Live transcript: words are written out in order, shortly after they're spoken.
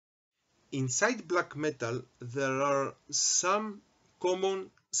Inside black metal, there are some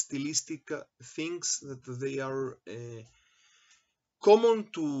common stylistic things that they are common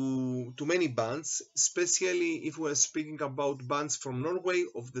to many bands, especially if we're speaking about bands from Norway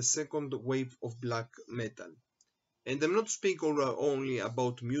of the second wave of black metal. And I'm not speaking only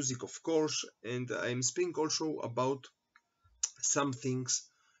about music, of course, and I'm speaking also about some things,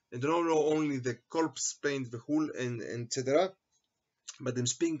 and not only the corpse paint, the hull, and etc. But I'm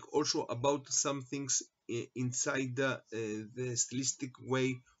speaking also about some things inside the stylistic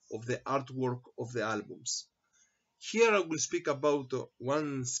way of the artwork of the albums. Here I will speak about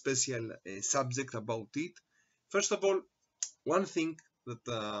one special subject about it. First of all, one thing that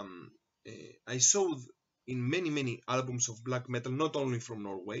I saw in many albums of black metal, not only from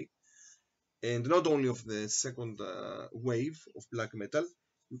Norway and not only of the second wave of black metal,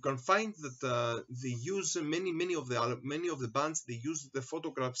 you can find that they use many of the bands. They use the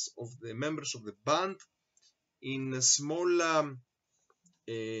photographs of the members of the band in small,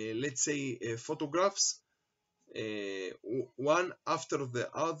 let's say, photographs, one after the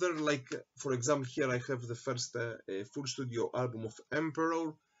other. Like for example, here I have the first full studio album of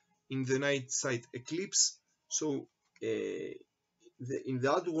Emperor in the night side eclipse. So in the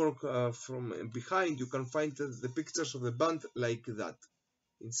artwork from behind, you can find the pictures of the band like that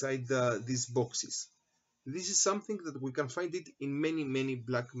inside these boxes. This is something that we can find it in many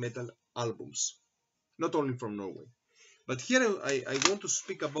black metal albums, not only from Norway. But here I want to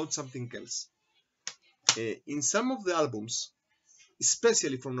speak about something else. In some of the albums,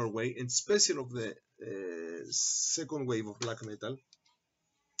 especially from Norway and especially of the second wave of black metal,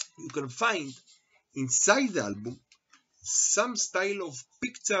 you can find inside the album some style of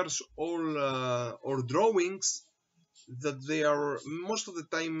pictures or drawings that they are most of the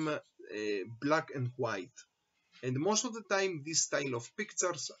time black and white. And most of the time, this style of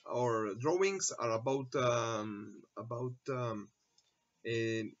pictures or drawings are about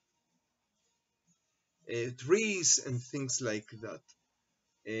trees and things like that,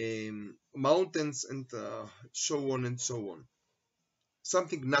 mountains and so on and so on.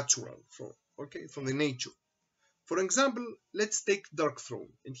 Something natural from the nature. For example, let's take Dark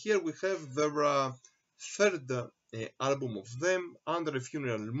Throne, and here we have their third album of them, Under a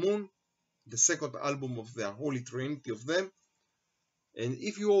Funeral Moon, the second album of the Holy Trinity of them. And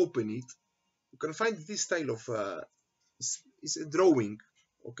if you open it, you can find this style of is a drawing,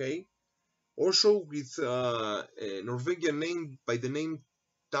 okay, also with a Norwegian name by the name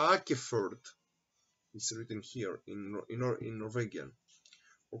Takefjord. It's written here in Norwegian,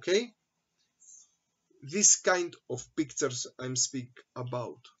 okay. This kind of pictures I'm speak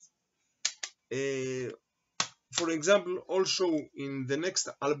about. For example, also in the next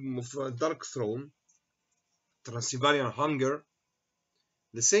album of Dark Throne, Transylvanian Hunger,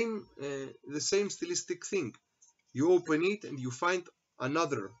 the same stylistic thing. You open it and you find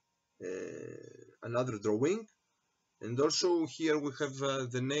another drawing, and also here we have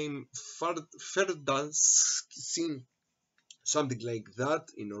the name Ferdalsin, something like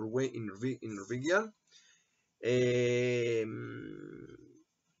that in Norwegian.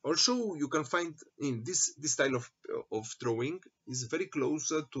 Also, you can find in this style of drawing is very close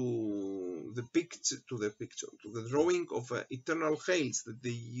to the drawing of Eternal Hails that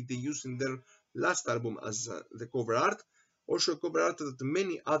they use in their last album as the cover art. Also, a cover art that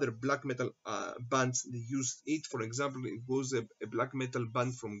many other black metal bands they used it. For example, it was a black metal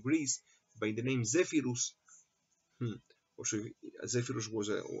band from Greece by the name Zephyrus. Also, Zephyrus was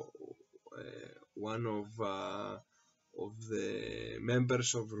one of the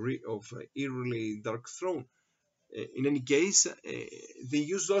members of early Dark Throne. In any case, they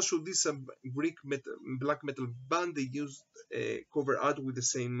used also this Greek black metal band. They used cover art with the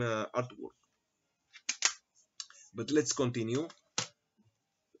same artwork. But let's continue.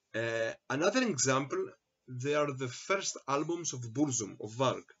 Another example, they are the first albums of Burzum, of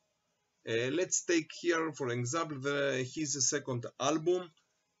Varg. Let's take here, for example, his second album,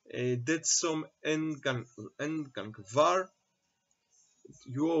 Dead Som Engang Var.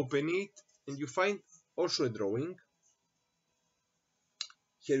 You open it and you find also a drawing.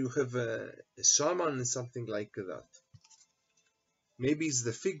 Here you have a shaman and something like that. Maybe it's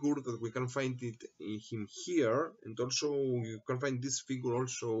the figure that we can find it in him here, and also you can find this figure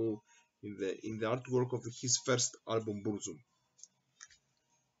also in the artwork of his first album, Burzum.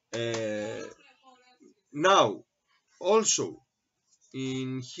 Now, also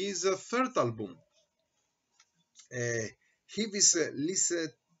in his third album, Hivis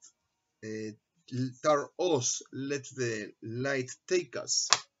Lisset Tar Os, Let the Light Take Us.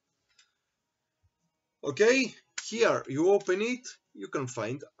 Okay, here you open it, you can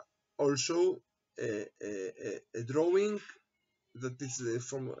find also a drawing that is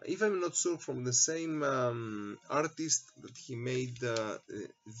from, if I'm not sure, from the same artist that he made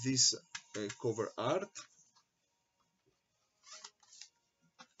this cover art.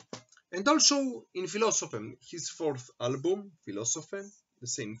 And also in Philosophem, his fourth album, Philosophem, the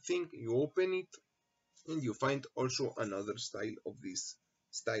same thing. You open it and you find also another style of this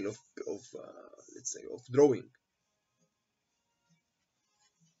style of let's say of drawing.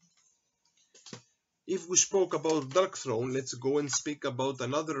 If we spoke about Dark Throne, let's go and speak about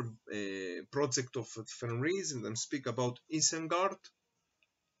another project of Fenris, and then speak about Isengard.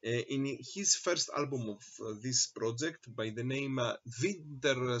 In his first album of this project, by the name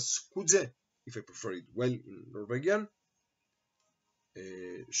Vinterskudde, if I prefer it well in Norwegian.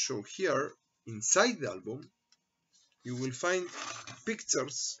 So here, inside the album, you will find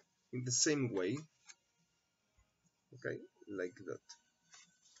pictures in the same way, okay, like that.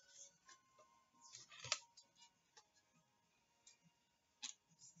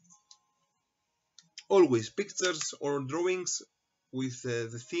 Always pictures or drawings with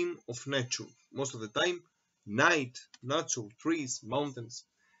the theme of nature. Most of the time, night, nature, trees, mountains.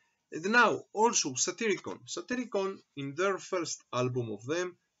 And now also Satyricon. Satyricon, in their first album of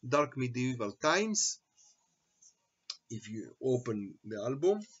them, Dark Medieval Times, if you open the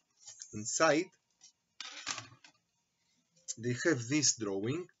album, inside they have this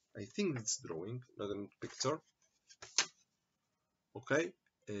drawing. I think it's drawing, not a picture. Okay.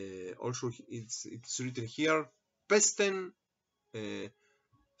 Also, it's written here, Pesten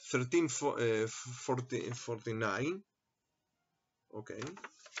 1349. Okay.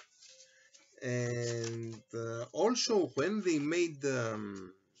 And also, when they made a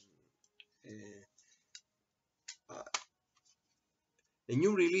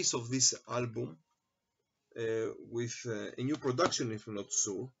new release of this album with a new production, if I'm not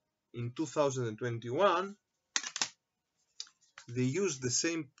sure, in 2021, they used the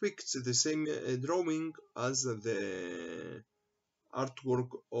same picture, the same drawing as the artwork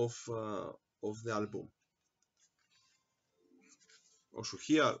of the album. Also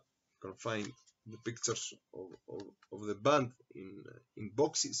here you can find the pictures of the band in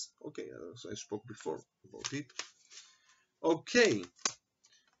boxes. Okay, as I spoke before about it. Okay,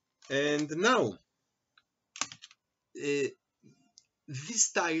 and now this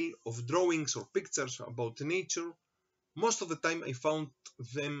style of drawings or pictures about nature, most of the time I found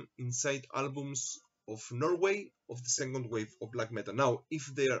them inside albums of Norway of the second wave of black metal. Now, if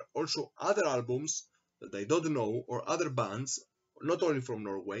there are also other albums that I don't know, or other bands, not only from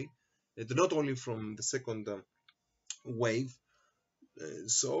Norway, not only from the second wave,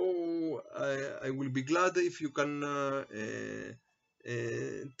 so I will be glad if you can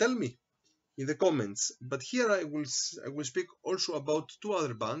tell me in the comments. But here I will speak also about two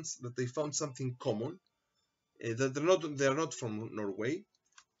other bands that I found something common, that they are not from Norway.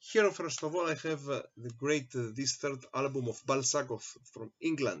 Here, first of all, I have this third album of Balsakov from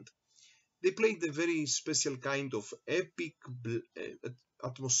England. They played a very special kind of epic,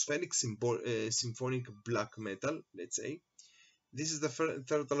 atmospheric, symphonic black metal, let's say. This is the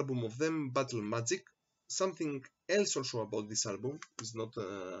third album of them, Battle Magic. Something else also about this album is not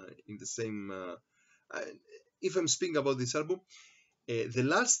in the same. If I'm speaking about this album, the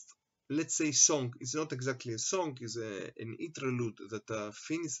last, let's say, song is not exactly a song, is an interlude that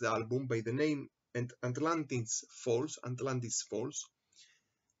finishes the album by the name Atlantis Falls. Atlantis Falls.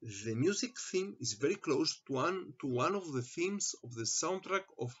 The music theme is very close to one of the themes of the soundtrack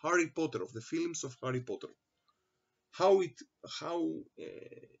of Harry Potter, of the films of Harry Potter. How it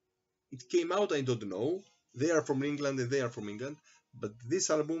came out, I don't know. They are from England and they are from England, but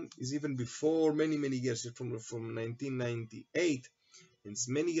this album is even before many years, from 1998, and it's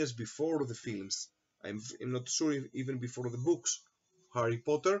many years before the films. I'm not sure if even before the books, Harry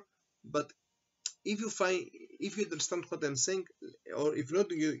Potter. But if you understand what I'm saying, or if not,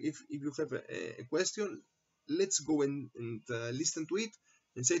 if you have a question, let's go and listen to it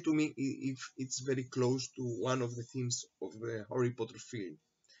and say to me if it's very close to one of the themes of the Harry Potter film.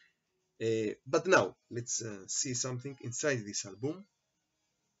 But now let's see something inside this album.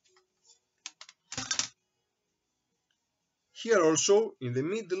 Here also in the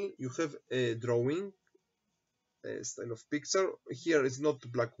middle you have a drawing, a style of picture. Here it's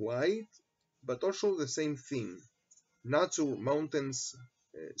not black white, but also the same theme: nature, mountains,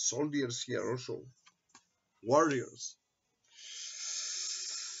 soldiers here also, warriors.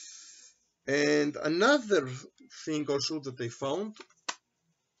 And another thing also that I found,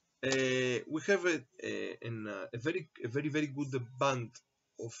 we have a very good band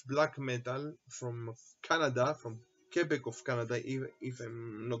of black metal from Canada, from Quebec of Canada, if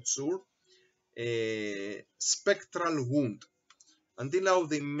I'm not sure, Spectral Wound. Until now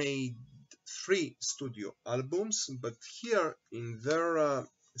they made 3 studio albums, but here in their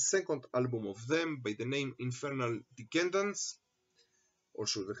second album of them by the name Infernal Decadence,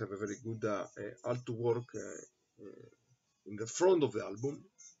 also they have a very good artwork in the front of the album,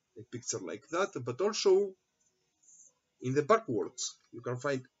 a picture like that, but also in the backwards you can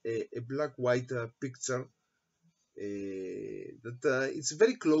find a black-white picture that is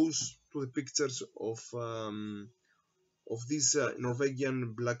very close to the pictures of these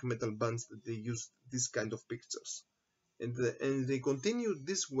Norwegian black metal bands that they use this kind of pictures, and they continue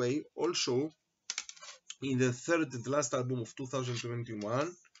this way also in the third and last album of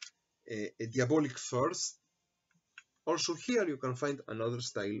 2021, a Diabolic First. Also here you can find another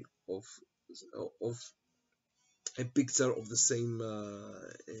style of a picture of the same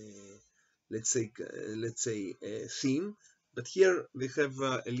let's say theme, but here they have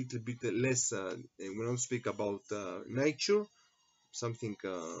a little bit less we don't speak about nature, something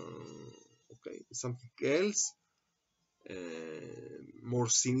okay, something else, more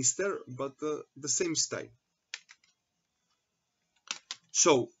sinister, but the same style.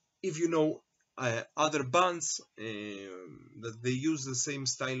 So if you know other bands that they use the same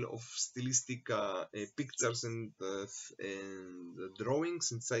style of stylistic pictures and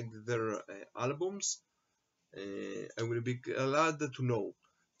drawings inside their albums, I will be glad to know.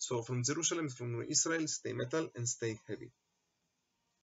 So from Jerusalem, from Israel, stay metal and stay heavy.